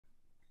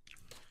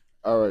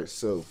All right,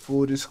 so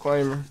full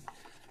disclaimer: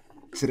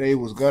 today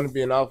was gonna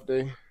be an off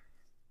day.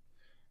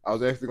 I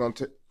was actually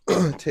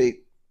gonna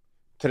take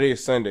today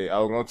is Sunday. I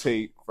was gonna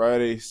take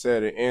Friday,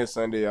 Saturday, and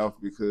Sunday off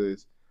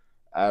because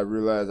I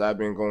realized I've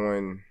been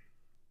going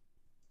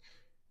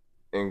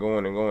and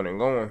going and going and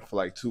going for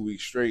like 2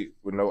 weeks straight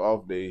with no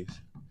off days.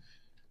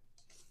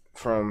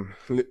 From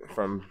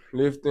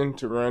lifting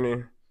to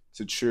running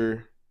to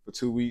cheer for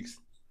 2 weeks,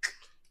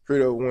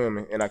 pretty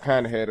overwhelming. And I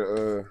kind of had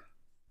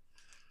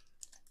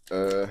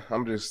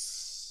I'm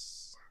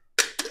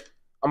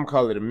gonna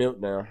call it a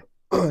meltdown.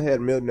 I had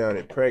a meltdown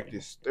at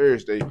practice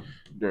Thursday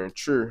during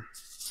cheer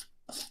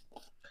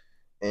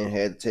and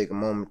had to take a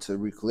moment to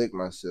recollect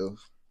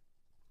myself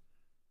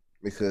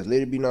because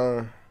let it be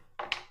known,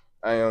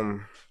 I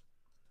am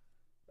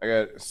I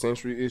got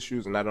sensory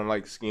issues and I don't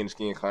like skin to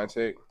skin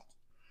contact.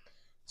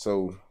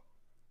 So,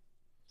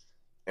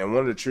 and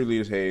one of the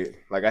cheerleaders had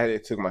like I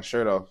had took my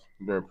shirt off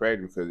during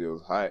practice because it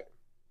was hot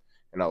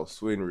and I was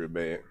sweating real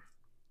bad.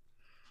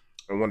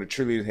 And one of the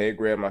cheerleaders had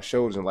grabbed my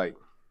shoulders and like,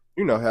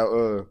 you know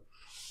how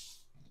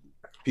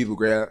people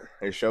grab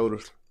their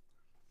shoulders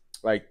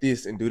like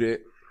this and do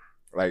that,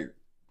 like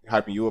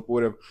hyping you up or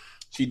whatever.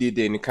 She did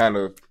that and it kind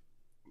of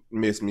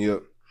messed me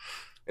up,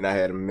 and I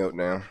had a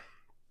meltdown.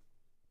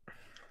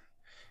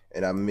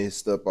 And I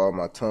messed up all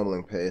my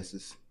tumbling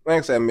passes. Like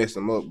I said, I messed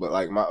them up, but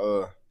like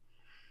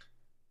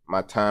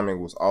my timing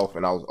was off,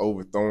 and I was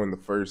overthrowing the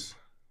first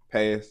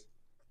pass.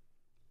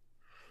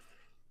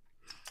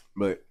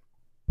 But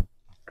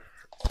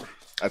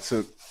I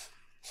took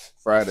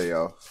Friday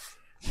off,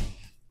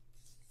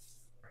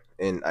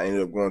 and I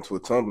ended up going to a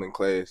tumbling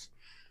class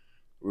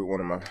with one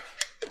of my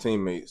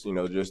teammates. You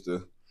know, just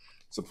to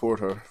support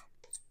her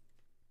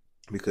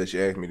because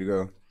she asked me to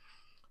go.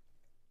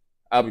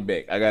 I'll be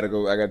back. I gotta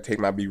go. I gotta take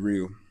my Be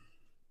Real.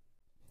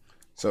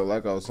 So,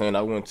 like I was saying,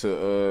 I went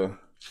to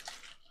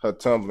her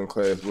tumbling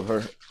class with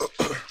her,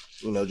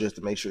 you know, just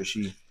to make sure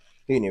she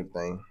hit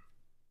everything.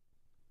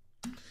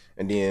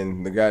 And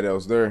then the guy that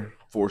was there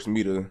forced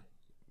me to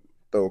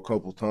throw a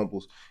couple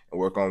tumbles and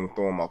work on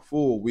throwing my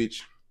full,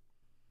 which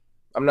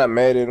I'm not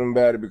mad at him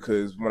about it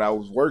because when I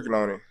was working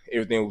on it,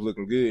 everything was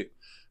looking good.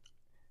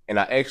 And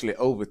I actually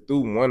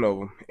overthrew one of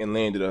them and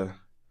landed a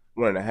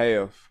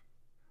 1.5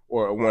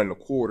 or a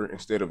 1.25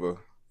 instead of a.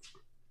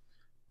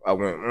 I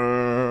went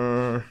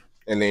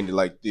and landed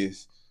like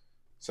this.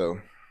 So,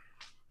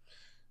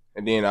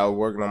 and then I was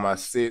working on my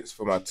sets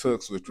for my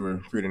tucks, which were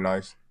pretty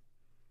nice.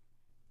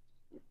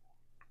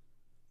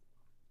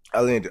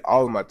 I landed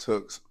all of my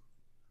tucks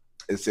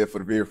except for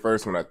the very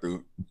first one I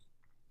threw.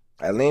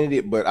 I landed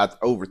it, but I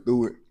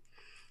overthrew it.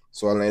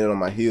 So I landed on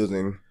my heels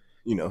and,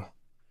 you know,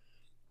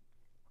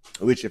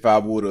 which if I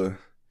would have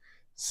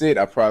said,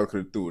 I probably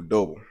could have threw a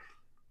double.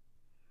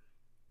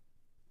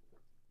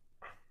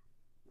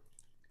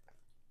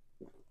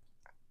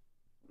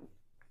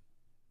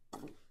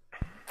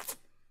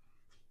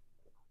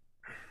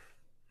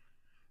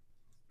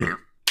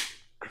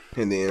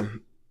 And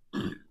then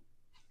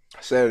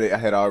Saturday, I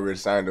had already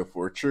signed up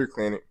for a cheer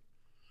clinic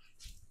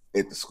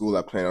at the school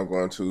I plan on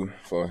going to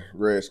for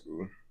grad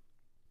school.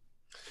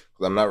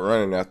 Because I'm not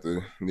running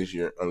after this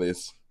year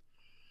unless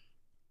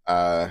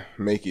I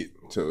make it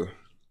to,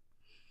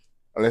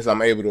 unless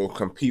I'm able to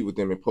compete with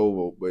them in pole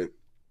vault. But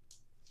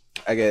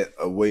I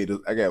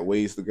got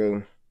ways to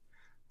go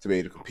to be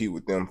able to compete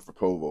with them for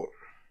pole vault.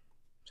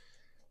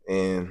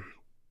 And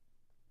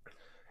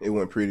it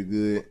went pretty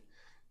good.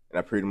 And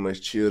I pretty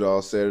much chilled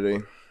all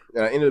Saturday.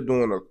 And I ended up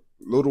doing a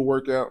little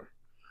workout.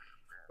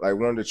 Like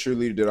one of the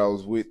cheerleaders that I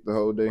was with the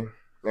whole day,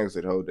 like I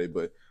said the whole day,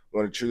 but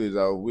one of the cheerleaders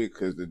I was with,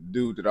 because the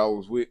dude that I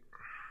was with,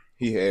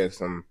 he had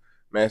some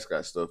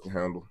mascot stuff to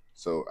handle.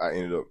 So I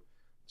ended up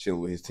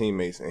chilling with his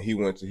teammates, and he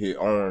went to hit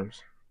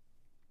arms.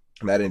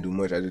 And I didn't do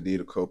much. I just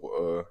did a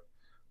couple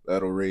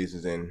lateral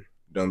raises and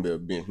dumbbell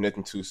bench.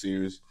 Nothing too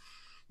serious.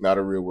 Not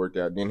a real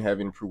workout. Didn't have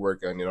any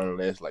pre-workout, and it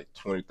only lasts like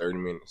 20, 30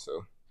 minutes.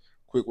 So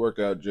quick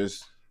workout,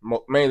 just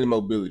mainly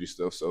mobility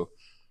stuff. So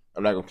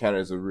I'm not going to count it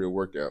as a real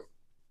workout.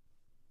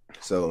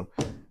 So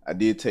I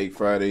did take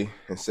Friday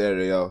and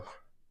Saturday off.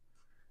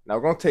 Now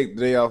I'm going to take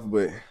the day off,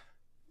 but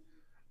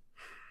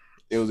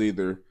it was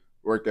either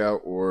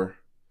workout or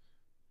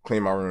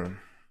clean my room.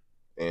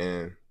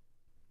 And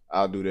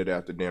I'll do that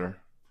after dinner.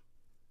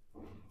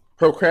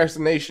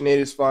 Procrastination at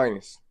its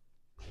finest.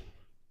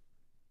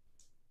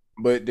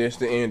 But that's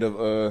the end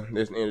of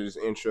this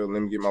intro.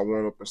 Let me get my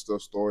warm up and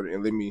stuff started,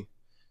 and let me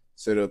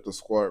set up the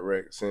squat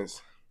rack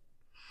since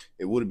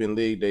it would have been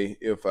leg day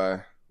if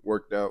I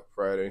worked out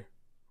Friday.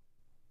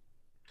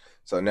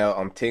 So now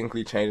I'm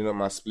technically changing up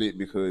my split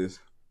because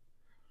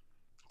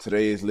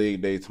today is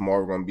leg day.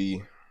 Tomorrow gonna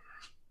be,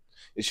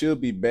 it should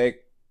be back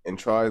and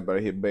tries, but I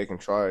hit back and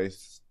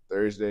tries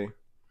Thursday,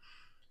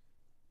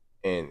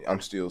 and I'm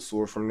still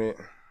sore from that.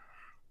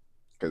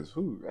 Cause I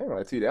ain't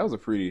gonna tell you, that was a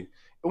pretty.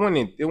 It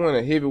wasn't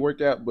a heavy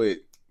workout, but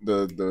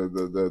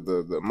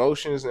the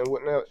emotions and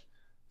whatnot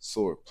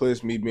sore.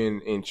 Plus me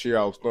being in cheer,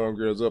 I was throwing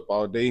girls up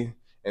all day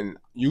and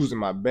using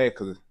my back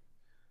because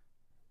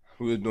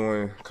we was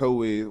doing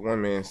co-ed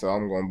one man. So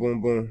I'm going boom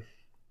boom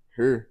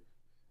here.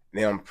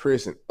 Now I'm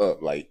pressing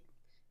up, like,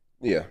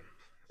 yeah.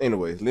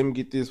 Anyways, let me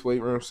get this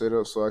weight room set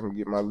up so I can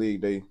get my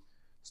leg day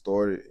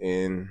started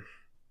and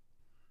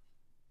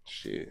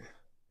shit.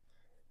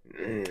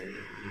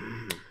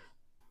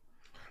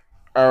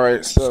 All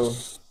right, so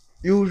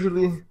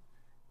usually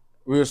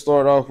we'll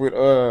start off with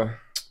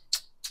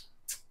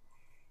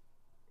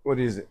what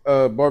is it?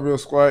 Barbell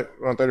squat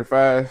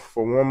 135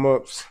 for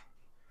warm-ups.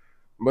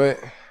 But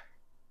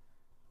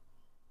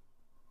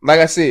like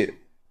I said,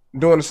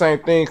 doing the same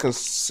thing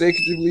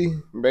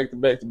consecutively, back to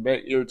back to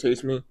back,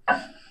 irritates me.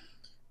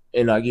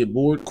 And I get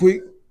bored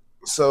quick.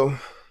 So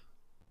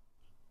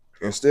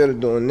instead of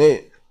doing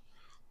that,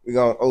 we're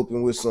gonna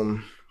open with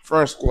some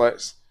front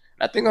squats.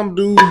 I think I'm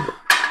doing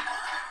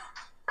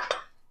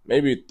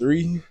maybe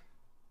 3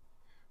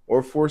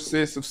 or 4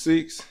 sets of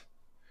 6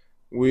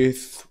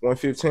 with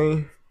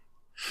 115.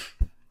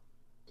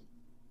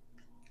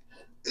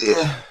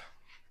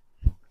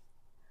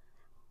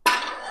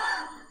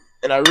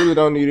 And I really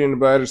don't need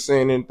anybody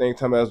saying anything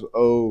talking about,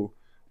 oh,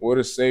 what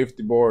a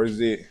safety bar is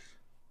it?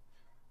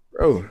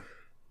 Bro,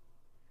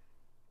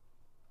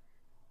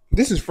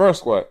 this is front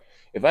squat.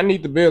 If I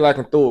need the bell, I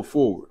can throw it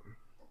forward.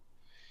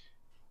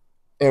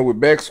 And with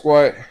back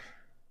squat,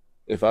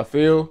 if I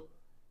fail,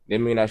 that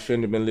means I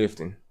shouldn't have been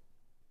lifting.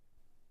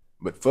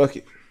 But fuck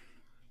it.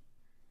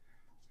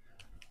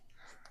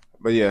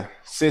 But yeah,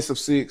 sets of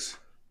 6.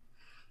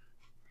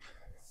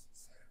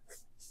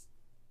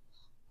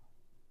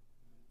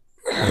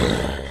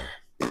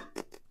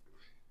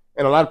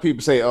 And a lot of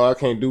people say, oh, I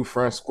can't do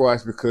front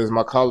squats because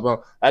my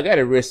collarbone, I got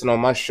it resting on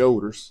my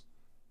shoulders.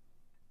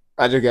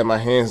 I just got my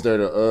hands there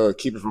to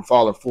keep it from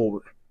falling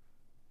forward.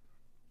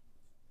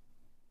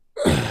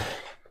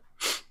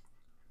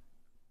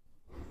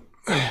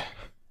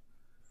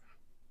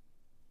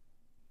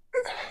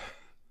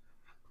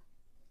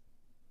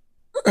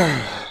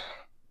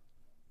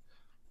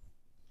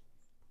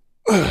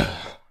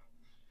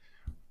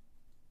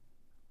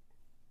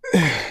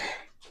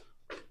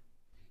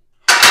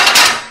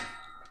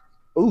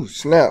 Ooh,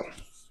 snap.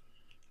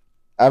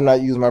 I've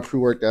not used my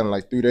pre-workout in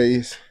like 3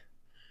 days.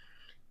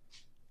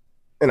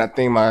 And I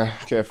think my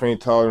caffeine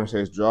tolerance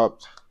has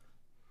dropped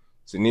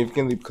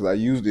significantly because I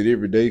used it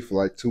every day for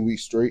like 2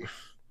 weeks straight.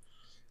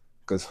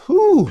 Because,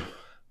 whoo,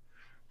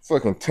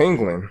 fucking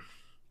tingling.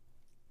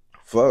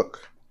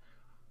 Fuck.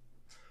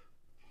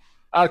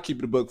 I'll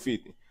keep it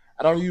 $150.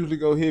 I don't usually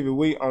go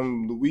heavyweight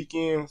on the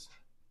weekends.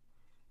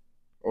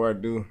 Or I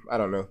do. I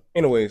don't know.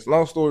 Anyways,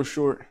 long story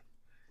short,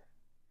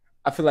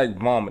 I feel like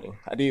vomiting.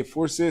 I did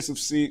 4 sets of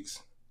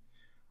 6,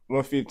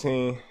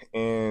 115,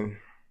 and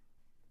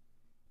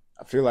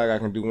I feel like I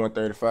can do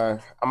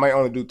 135. I might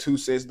only do 2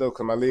 sets though,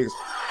 because my legs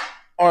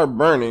are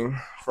burning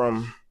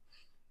from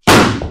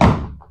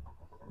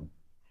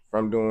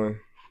doing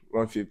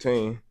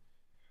 115.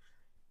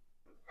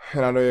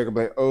 And I know you're gonna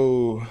be like,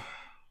 oh,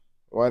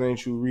 why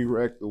didn't you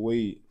re-rack the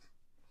weight?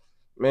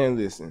 Man,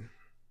 listen.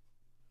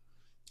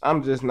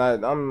 I'm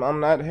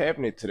not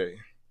having it today.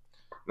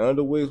 None of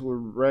the weights were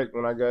racked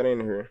when I got in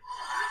here.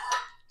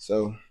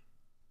 So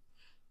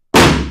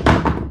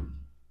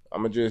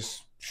I'ma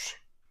just,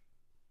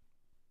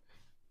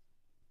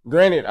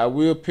 granted, I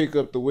will pick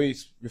up the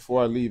weights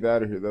before I leave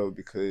out of here though,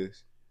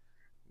 because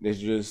that's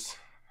just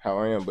how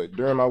I am. But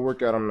during my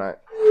workout, I'm not.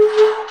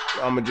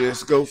 I'ma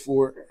just go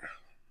for it.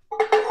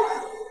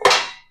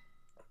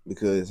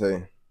 Because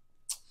hey,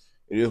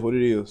 it is what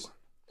it is.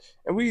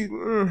 And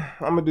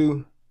I'm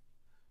gonna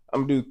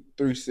do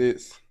 3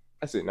 sets.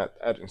 I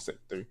didn't say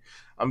 3.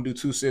 I'm gonna do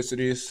 2 sets of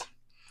this,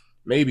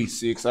 maybe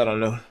 6. I don't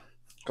know,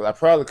 because I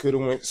probably could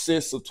have went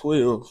sets of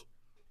 12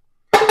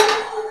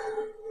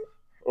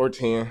 or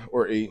 10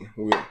 or 8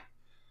 with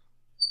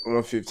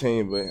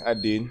 115, but I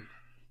didn't.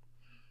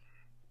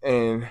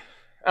 And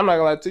I'm not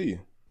gonna lie to you,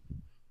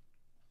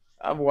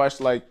 I've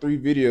watched like 3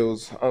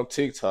 videos on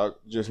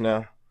TikTok just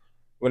now.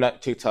 Well,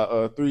 not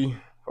TikTok, 3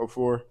 or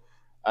 4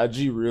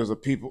 IG reels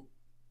of people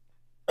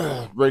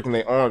breaking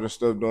their arms and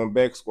stuff doing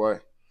back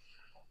squat.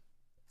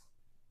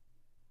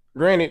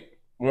 Granted,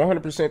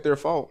 100% their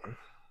fault,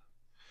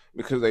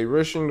 because they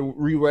rushing to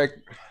re-rack.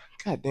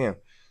 Goddamn,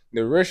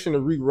 they're rushing to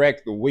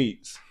re-rack the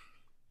weights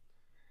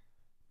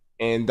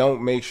and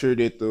don't make sure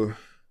that the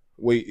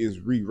weight is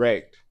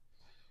re-racked,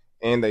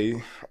 and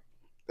they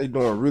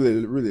doing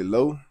really, really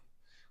low,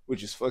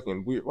 which is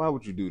fucking weird. Why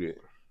would you do that?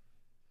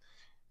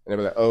 And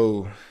they're like,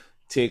 oh,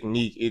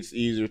 technique, it's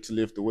easier to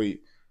lift the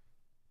weight.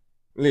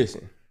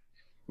 Listen,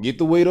 get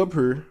the weight up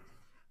here,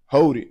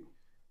 hold it,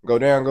 go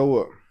down,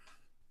 go up.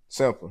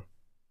 Simple.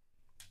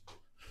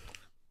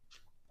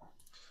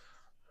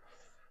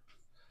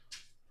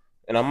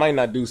 And I might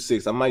not do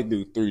 6. I might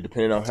do 3,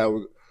 depending on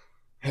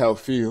how it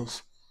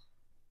feels.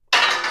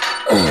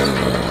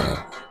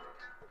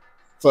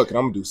 Fuck it,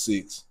 I'm gonna do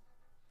 6.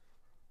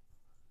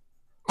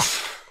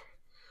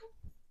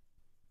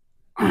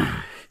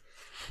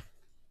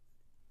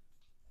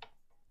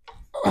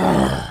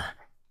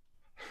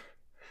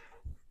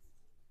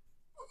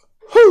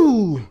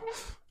 Whoo!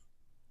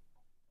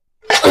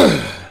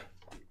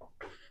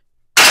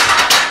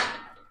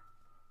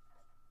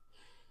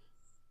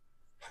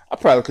 I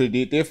probably could have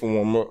did that for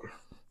warm up.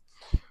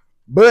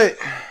 But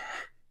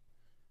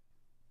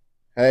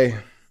hey,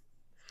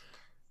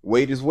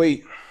 weight is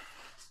weight.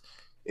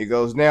 It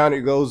goes down,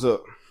 it goes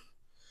up.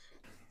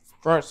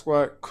 Front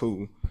squat,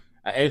 cool.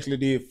 I actually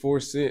did 4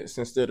 sets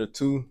instead of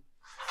 2.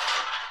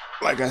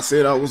 Like I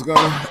said, I was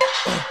gonna.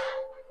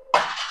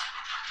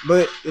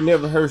 But it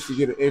never hurts to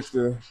get an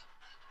extra.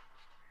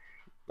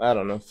 I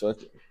don't know,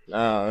 fuck it.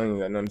 Nah, I ain't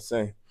got nothing to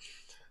say.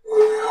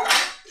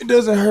 It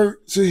doesn't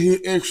hurt to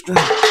hit extra.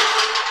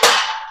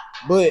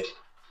 But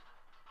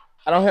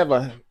we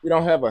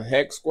don't have a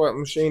hack squat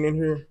machine in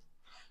here,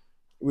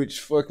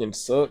 which fucking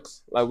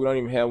sucks. Like we don't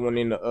even have one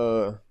in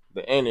the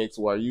annex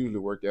where I usually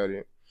work out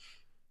in.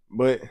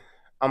 But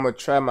I'm gonna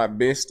try my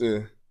best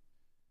to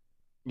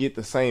get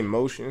the same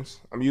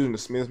motions. I'm using the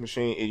Smith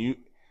machine, and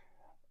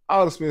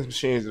all the Smith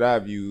machines that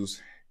I've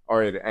used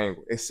are at an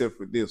angle, except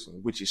for this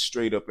one, which is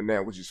straight up and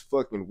down, which is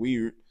fucking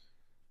weird.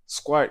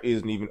 Squat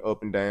isn't even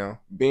up and down.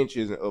 Bench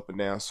isn't up and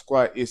down.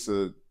 Squat, it's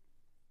a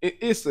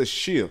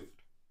shift.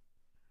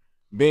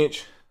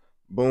 Bench,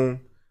 boom,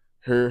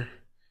 here,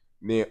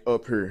 then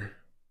up here.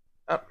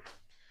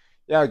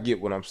 Y'all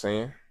get what I'm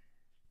saying.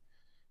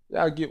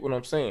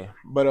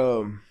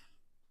 But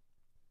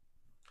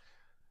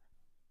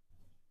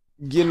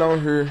getting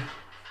on here,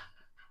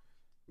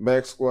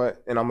 back squat,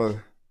 and I'm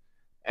gonna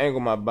angle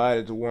my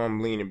body to where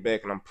I'm leaning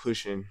back and I'm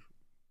pushing.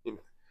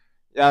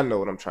 Y'all know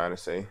what I'm trying to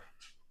say.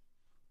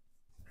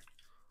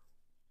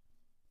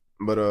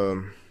 But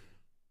I'm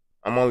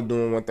only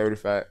doing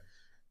 135.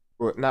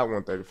 Well, not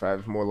 135.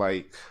 It's more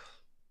like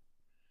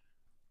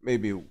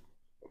maybe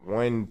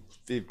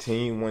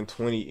 115,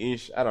 120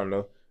 ish. I don't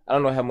know. I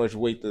don't know how much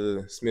weight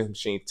the Smith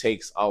machine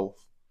takes off.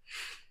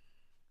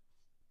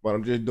 But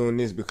I'm just doing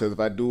this because if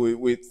I do it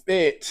with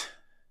that,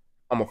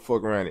 I'm gonna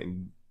fuck around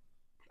and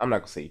I'm not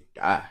gonna say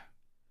die.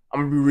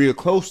 I'm gonna be real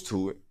close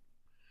to it.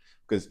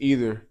 Because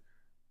either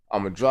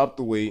I'm gonna drop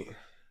the weight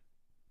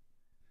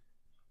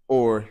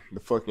or the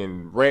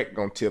fucking rack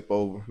gonna tip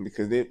over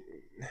because the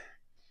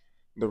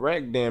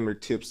rack damn near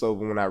tips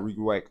over when I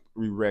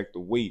re-rack the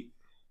weight.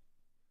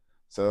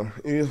 So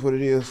it is what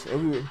it is.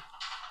 And we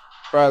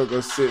probably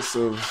go sets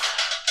of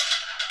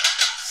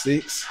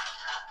 6,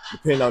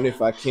 depending on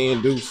if I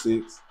can do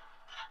 6.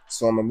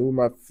 So I'm gonna move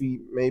my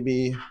feet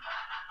maybe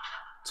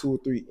 2 or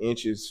 3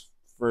 inches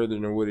further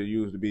than what it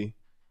used to be,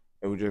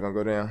 and we're just gonna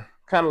go down,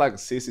 kind of like a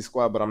sissy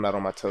squat, but I'm not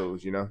on my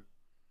toes, you know.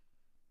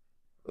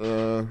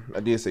 I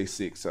did say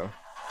 6, so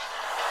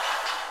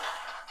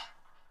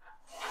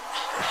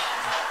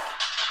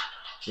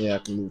yeah, I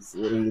can move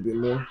forward a little bit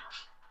more.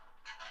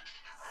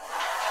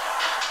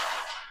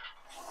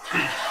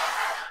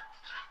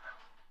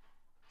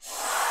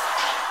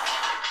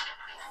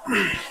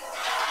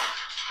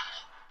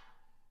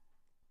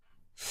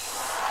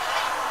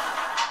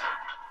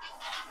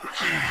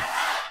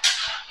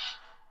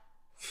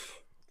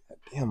 God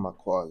damn, my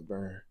quads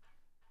burn.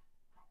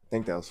 I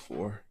think that was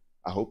 4.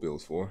 I hope it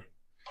was 4.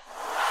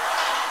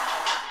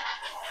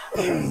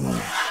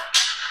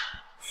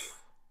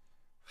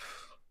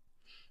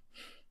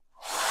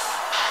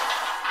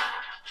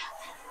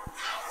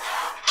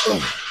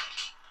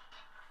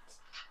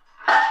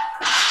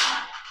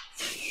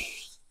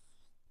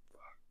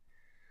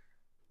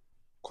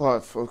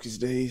 Quad focus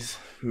days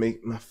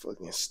make my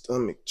fucking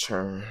stomach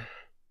churn.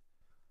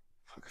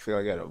 I feel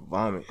like I gotta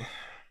vomit.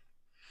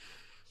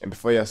 And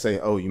before y'all say,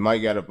 oh, you might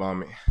gotta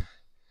vomit.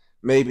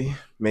 Maybe.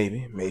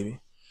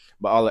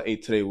 But all I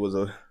ate today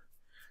was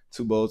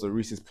 2 bowls of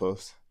Reese's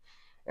Puffs.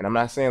 And I'm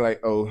not saying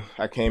like, oh,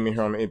 I came in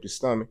here on an empty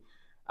stomach.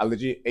 I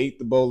legit ate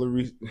the bowl of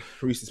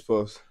Reese's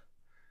Puffs.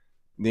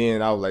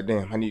 Then I was like,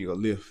 damn, I need to go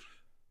lift.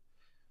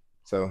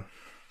 So,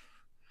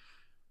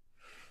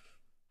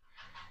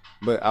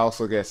 but I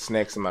also got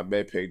snacks in my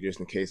backpack just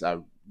in case I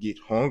get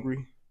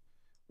hungry.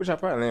 Which I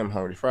probably am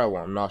hungry. Probably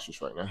why I'm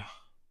nauseous right now.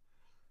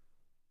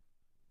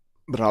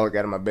 But all I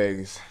got in my bag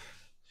is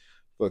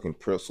fucking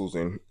pretzels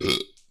and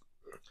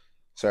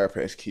Sour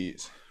Patch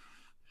Kids.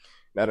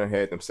 And I done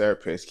had them Sour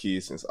Patch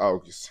Kids since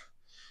August.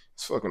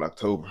 It's fucking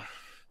October.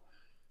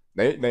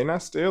 They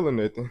not stale or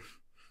nothing.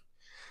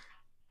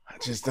 I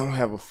just don't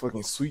have a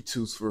fucking sweet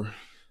tooth for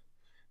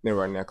them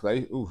right now. Cause I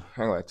ain't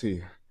gonna lie to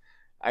you.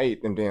 I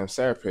ate them damn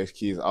Sour Patch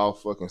Kids all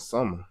fucking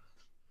summer.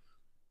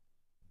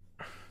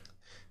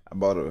 I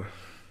bought the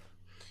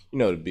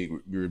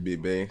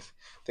big bags.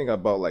 I think I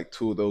bought like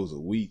 2 of those a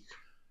week.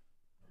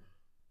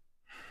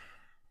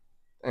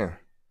 Damn.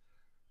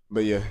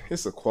 But yeah,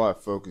 it's a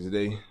quad focus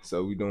day.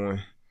 So we doing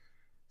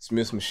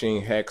Smith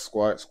machine hack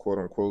squats, quote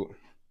unquote.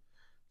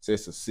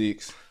 Sets of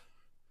 6.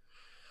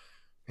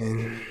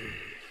 And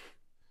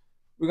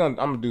I'm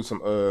gonna do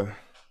some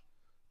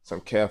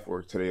calf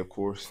work today, of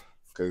course,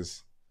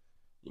 because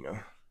they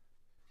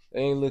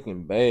ain't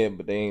looking bad,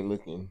 but they ain't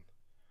looking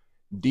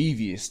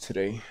devious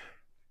today.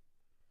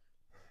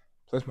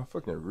 Plus my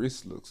fucking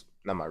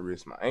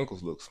my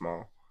ankles look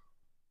small.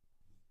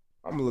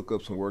 I'm gonna look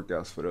up some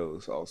workouts for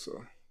those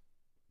also.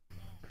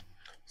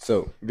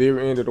 So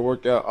very end of the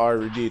workout, I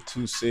already did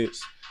 2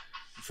 sets.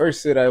 The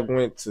first set I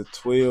went to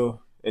 12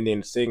 And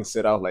then the second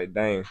set, I was like,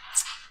 dang,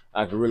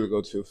 I could really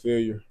go to a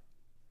failure.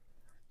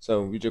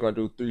 So we just gonna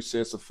do 3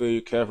 sets of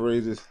failure calf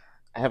raises.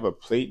 I have a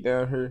plate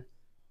down here.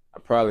 I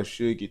probably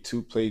should get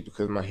 2 plates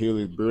because my heel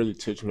is barely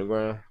touching the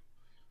ground,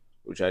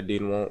 which I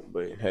didn't want.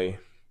 But hey,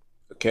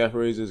 a calf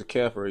raise is a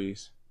calf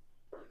raise.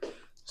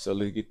 So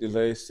let's get this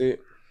last set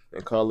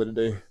and call it a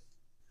day.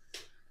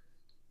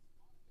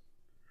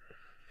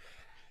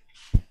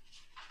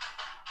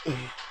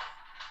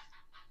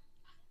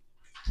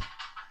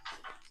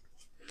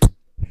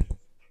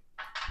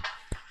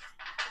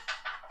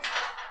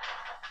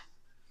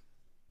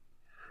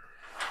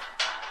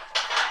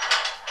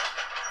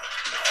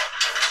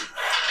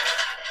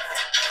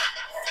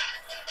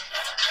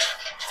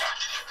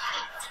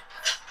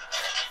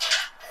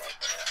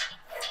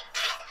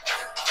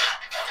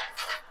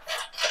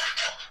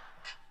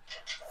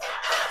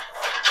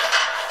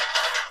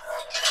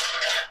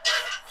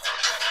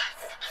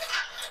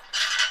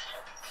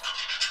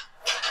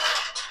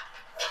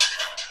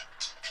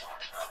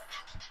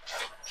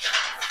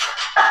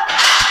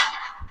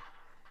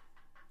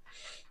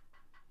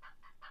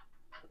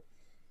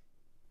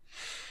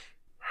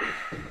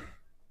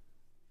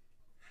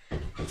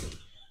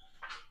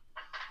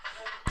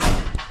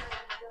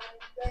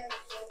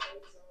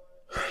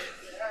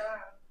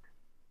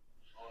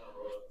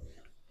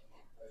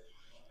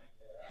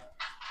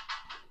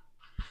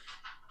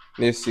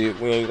 That's it.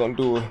 We ain't gonna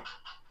do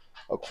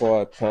a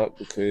quad pump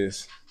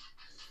because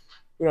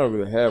we don't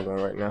really have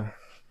one right now.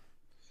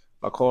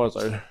 My quads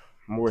are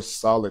more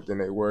solid than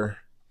they were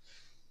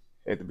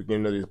at the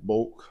beginning of this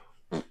bulk.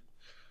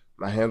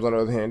 My hams, on the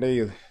other hand,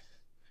 they're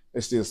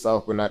still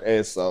soft, but not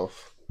as soft.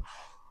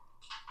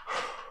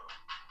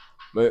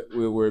 But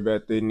we'll worry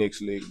about the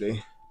next leg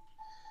day.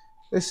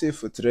 That's it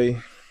for today,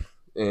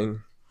 and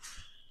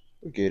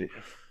we get it.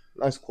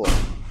 Nice quad,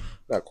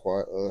 not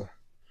quad,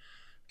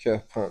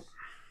 calf pump.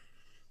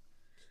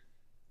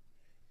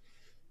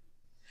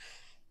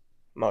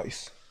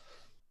 Nice.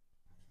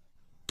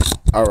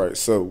 All right,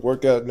 so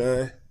workout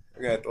done.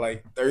 I got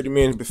like 30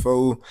 minutes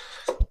before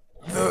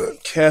the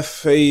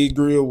cafe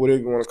grill, whatever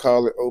you want to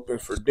call it, open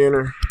for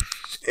dinner,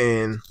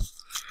 and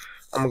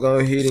I'm gonna go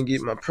ahead and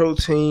get my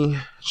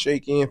protein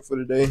shake in for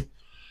the day.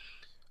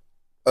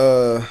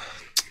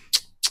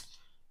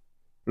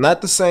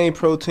 Not the same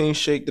protein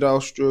shake that I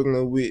was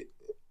struggling with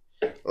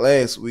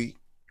last week.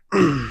 I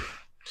ain't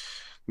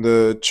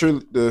gonna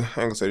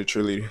say the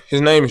cheerleader.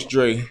 His name is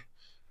Dre,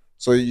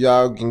 so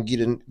y'all can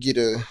get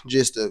a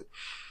gist of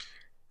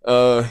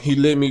it. He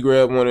let me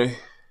grab one of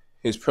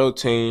his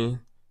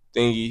protein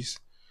thingies,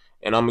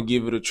 and I'm gonna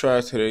give it a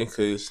try today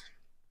because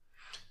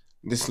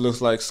this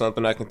looks like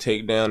something I can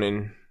take down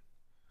in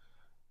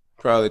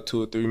probably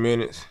 2 or 3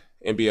 minutes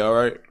and be all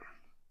right.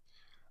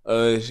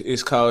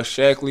 It's called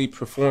Shaklee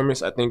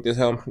Performance. I think that's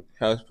how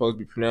it's supposed to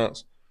be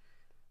pronounced.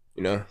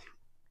 You know,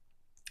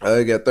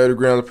 I got 30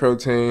 grams of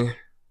protein,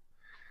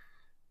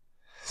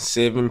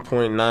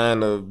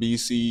 7.9 of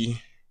BCAAs,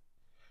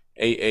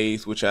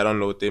 which I don't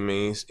know what that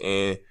means,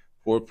 and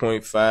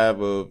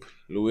 4.5 of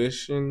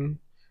leucine.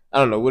 I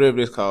don't know, whatever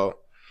it's called.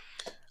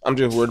 I'm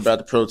just worried about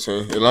the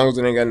protein. As long as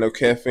it ain't got no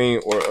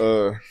caffeine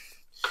or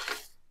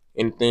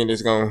anything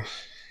that's gonna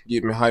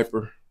get me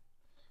hyper,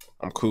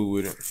 I'm cool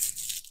with it.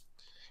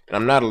 And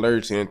I'm not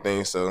allergic to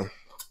anything, so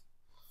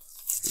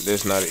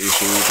that's not an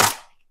issue either.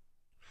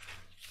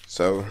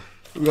 So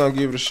we're gonna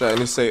give it a shot.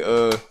 And it say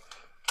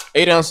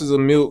 8 ounces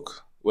of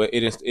milk. Well,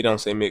 it don't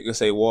say milk. It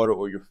say water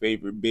or your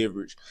favorite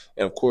beverage.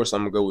 And of course,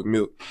 I'm gonna go with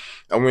milk.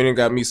 I went and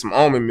got me some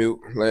almond milk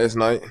last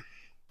night.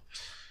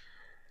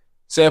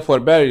 Sad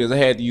part about it is I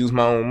had to use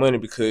my own money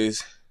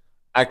because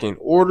I can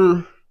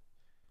order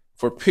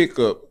for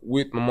pickup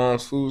with my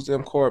mom's food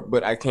stamp card,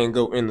 but I can't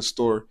go in the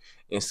store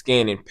and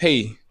scan and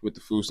pay with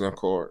the food stamp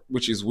card,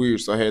 which is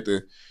weird. So I had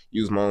to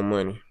use my own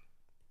money,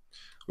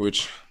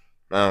 which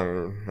I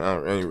ain't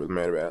really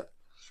mad about.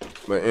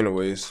 But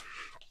anyways,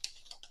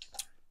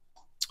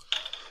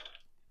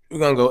 we're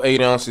gonna go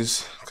 8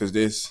 ounces because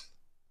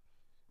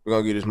we're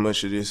gonna get as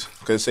much of this.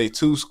 Because say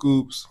 2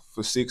 scoops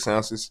for 6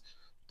 ounces,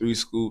 3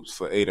 scoops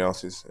for 8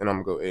 ounces, and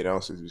I'm gonna go 8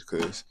 ounces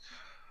because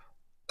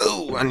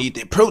I need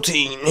that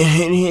protein.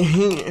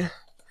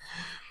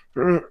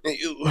 And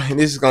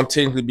this is gonna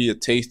technically be a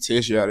taste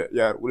test, y'all,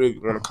 whatever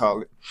you want to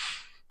call it.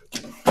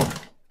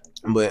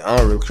 But I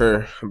don't really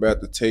care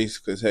about the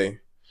taste because hey,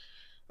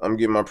 I'm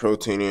getting my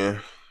protein in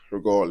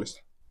regardless.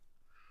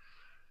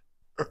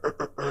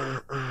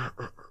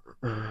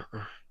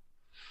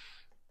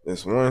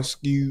 That's 1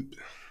 scoop,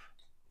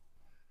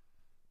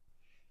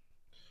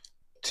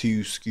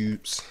 2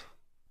 scoops,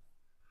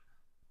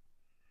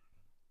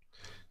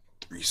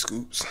 3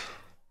 scoops.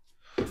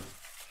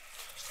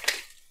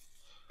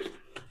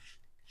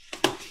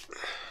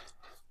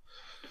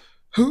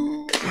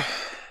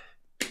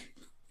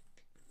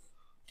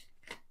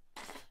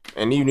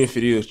 And even if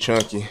it is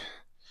chunky,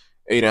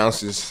 8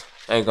 ounces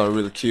ain't gonna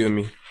really kill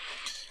me.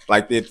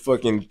 Like that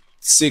fucking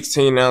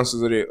 16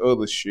 ounces of that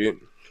other shit,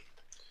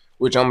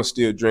 which I'ma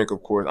still drink,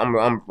 of course.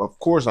 Of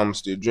course I'ma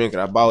still drink it.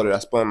 I bought it. I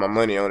spent my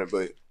money on it,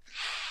 but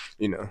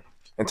you know,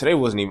 And today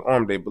wasn't even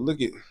arm day, but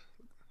look at,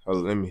 hold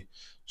on, let me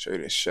show you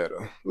that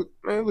shadow. Look,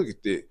 man, look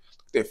at that. Look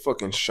at that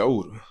fucking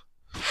shoulder.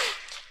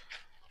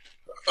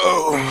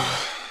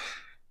 Oh.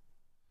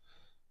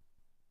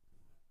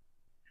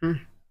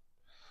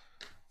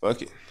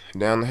 Fuck it.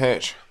 Down the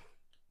hatch.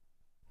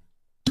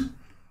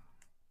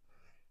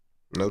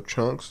 No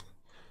chunks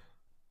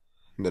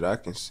that I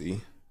can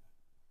see.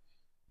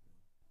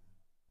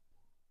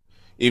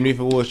 Even if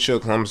it was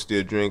chunks, I'm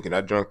still drinking.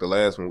 I drank the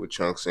last one with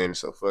chunks in it,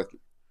 so fuck it.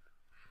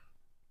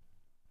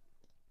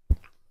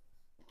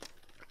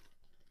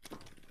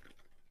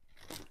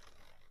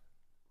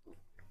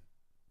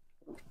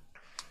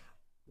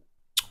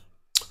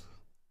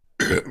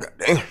 God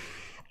damn.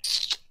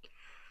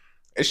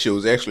 That shit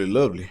was actually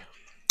lovely.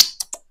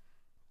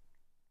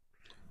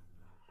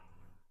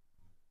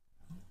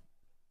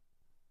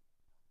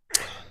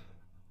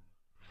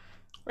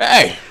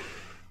 Hey,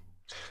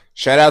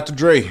 shout out to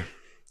Dre.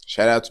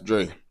 Shout out to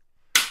Dre.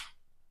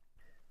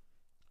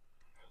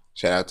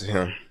 Shout out to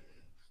him.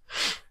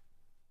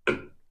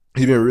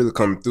 He been really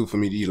coming through for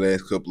me these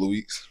last couple of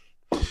weeks.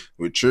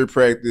 With cheer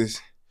practice,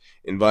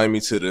 invited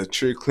me to the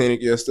cheer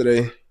clinic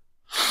yesterday.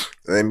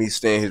 Let me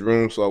stay in his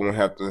room so I won't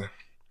have to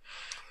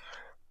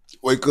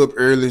wake up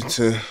early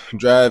to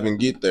drive and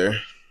get there.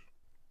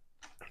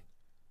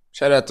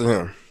 Shout out to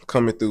him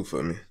coming through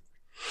for me.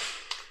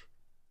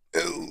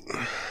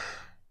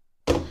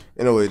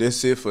 Anyway,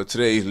 that's it for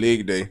today's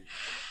leg day.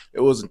 It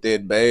wasn't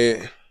that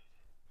bad.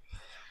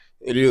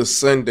 It is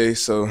Sunday,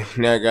 so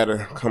now I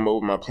gotta come up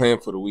with my plan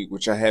for the week,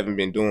 which I haven't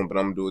been doing, but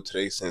I'm gonna do it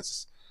today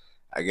since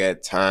I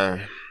got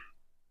time.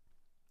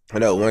 I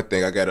know one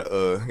thing, I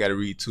gotta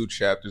read 2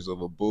 chapters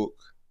of a book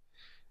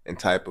and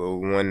type a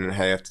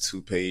 1.5 to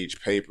 2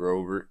 page paper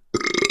over it.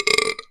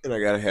 And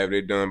I gotta have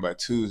that done by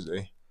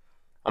Tuesday.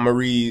 I'm gonna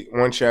read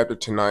 1 chapter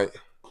tonight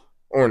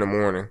or in the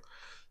morning.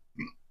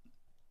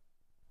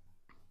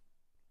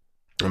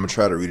 I'm gonna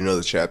try to read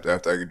another chapter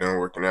after I get done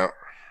working out.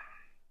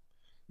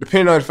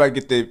 Depending on if I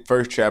get the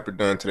first chapter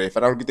done today. If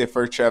I don't get that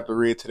first chapter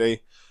read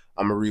today,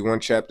 I'm gonna read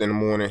 1 chapter in the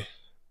morning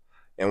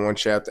and 1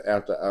 chapter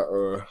after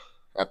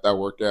I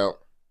work out.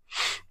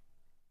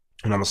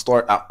 And I'm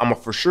gonna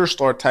for sure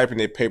start typing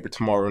that paper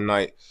tomorrow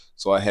night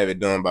so I have it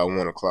done by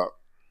 1 o'clock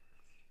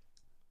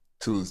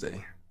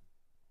Tuesday.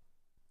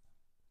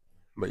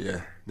 But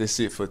yeah, that's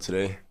it for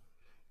today.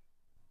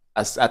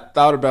 I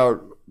thought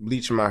about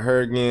bleaching my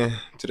hair again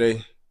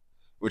today,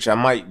 which I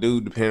might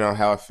do depending on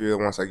how I feel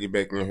once I get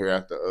back in here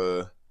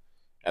after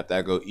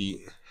I go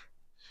eat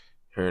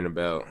here in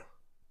about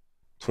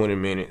 20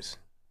 minutes.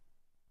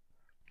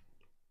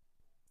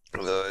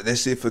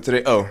 That's it for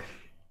today.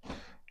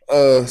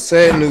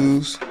 Sad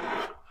news.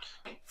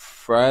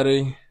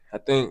 Friday, I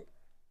think.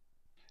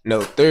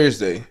 No,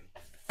 Thursday.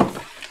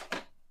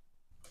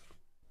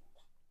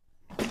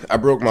 I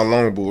broke my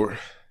longboard.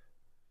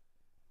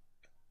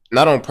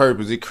 Not on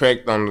purpose. It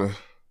cracked around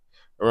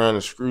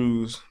the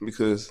screws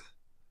because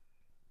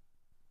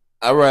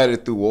I ride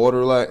it through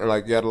water a lot and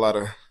like got a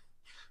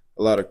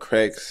lot of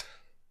cracks.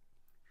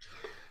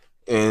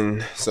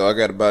 And so I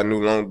got to buy a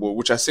new longboard,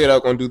 which I said I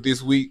was gonna do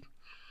this week,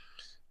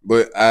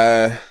 but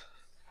I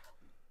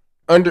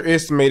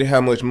underestimated how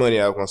much money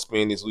I was gonna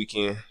spend this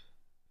weekend.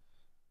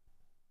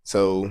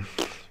 So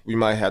we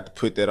might have to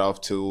put that off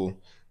till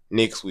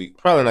next week.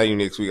 Probably not even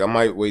next week. I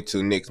might wait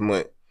till next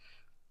month.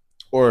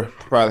 Or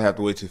probably have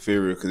to wait till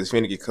February because it's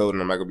finna get cold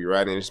and I'm not gonna be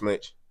riding this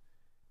much.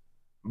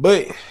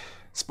 But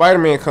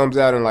Spider-Man comes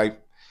out in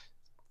like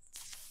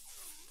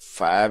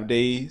 5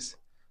 days.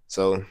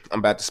 So I'm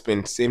about to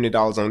spend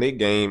 $70 on that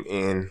game,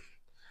 and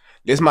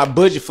that's my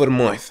budget for the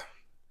month.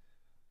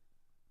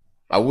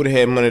 I would have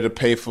had money to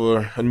pay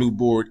for a new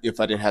board if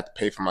I didn't have to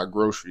pay for my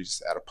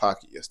groceries out of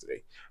pocket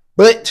yesterday.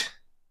 But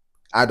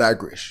I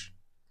digress.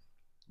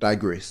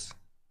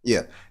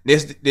 Yeah,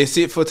 that's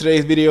it for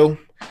today's video.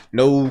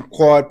 No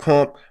quad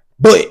pump,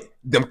 but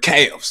them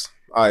calves.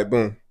 All right,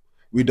 boom.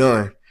 We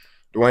done.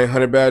 Dwayne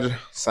Honey Badger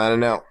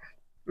signing out.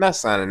 Not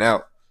signing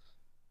out.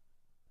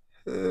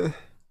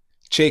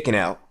 Checking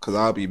out, because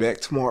I'll be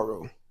back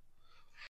tomorrow.